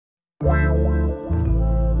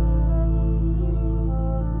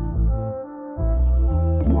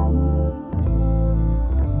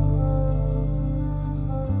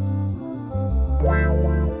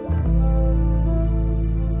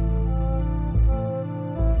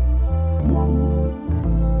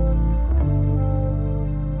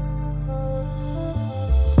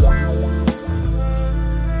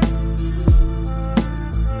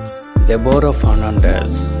Debora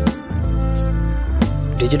Fernandes,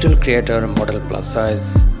 digital creator, model, plus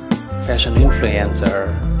size, fashion influencer,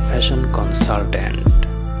 fashion consultant.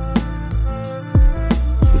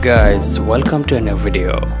 Guys, welcome to a new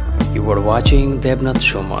video. You are watching Debnath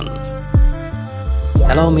Shuman.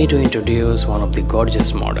 Allow me to introduce one of the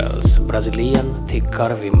gorgeous models, Brazilian thick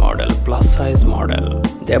curvy model, plus size model,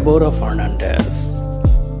 Debora Fernandes.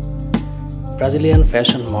 Brazilian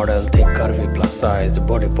fashion model, thick curvy plus size,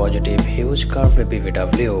 body positive, huge curvy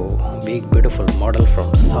BBW, big beautiful model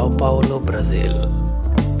from Sao Paulo, Brazil.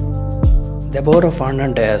 Debora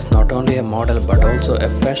Fernandes not only a model but also a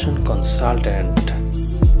fashion consultant,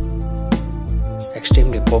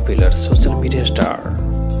 extremely popular social media star,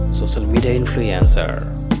 social media influencer.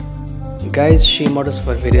 Guys, she models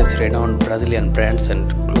for various renowned Brazilian brands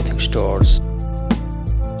and clothing stores.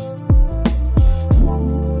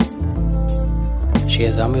 She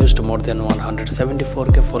has amused more than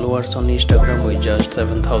 174k followers on Instagram with just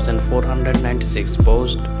 7,496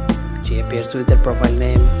 posts. She appears with her profile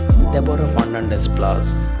name Debora Fernandes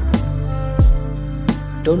Plus.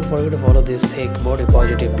 Don't forget to follow this thick body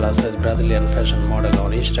positive plus size Brazilian fashion model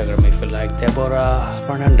on Instagram. If you like Debora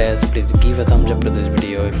Fernandes, please give a thumbs up to this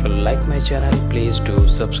video. If you like my channel, please do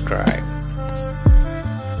subscribe.